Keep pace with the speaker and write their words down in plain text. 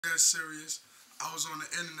That serious. I was on the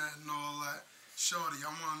internet and all that. Shorty, I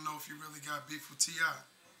want to know if you really got beef with T.I.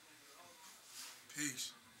 Peace.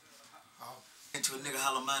 Oh. Into a nigga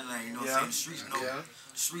holler my name, you know what I'm saying? The streets know. Yeah.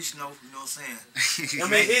 The streets know, you know what I'm saying? I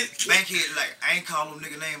mean, Bankhead, like, I ain't call them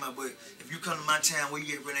nigga name out, but if you come to my town where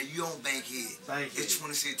you at right now, you on Bankhead. It's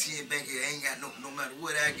 2016 Bankhead. I ain't got no matter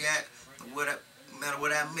what I got, no matter what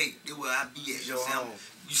I make, that's where I be at, you know what I'm saying?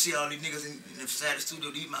 You see all these niggas in the side of the studio,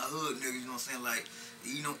 these my hood niggas, you know what I'm saying? Like,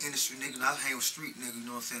 you know, industry niggas, I hang with street niggas, you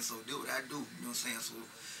know what I'm saying? So, do what I do, you know what I'm saying? So,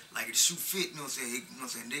 like, if the shoe fit, you know what I'm saying? You know what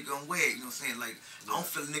I'm saying? They gonna wear it, you know what I'm saying? Like, I don't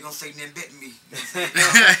feel a nigga gonna say nothing better than me, you know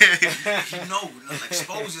what I'm saying? you know, like,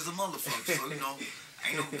 exposure is a motherfucker, so, you know,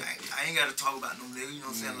 I ain't gotta talk about no nigga, you know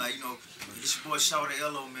what I'm saying? Like, you know, it's your boy Shawty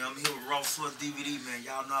LO, man. I'm here with Raw Source DVD, man.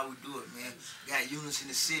 Y'all know how we do it, man. Got units in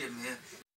the city, man.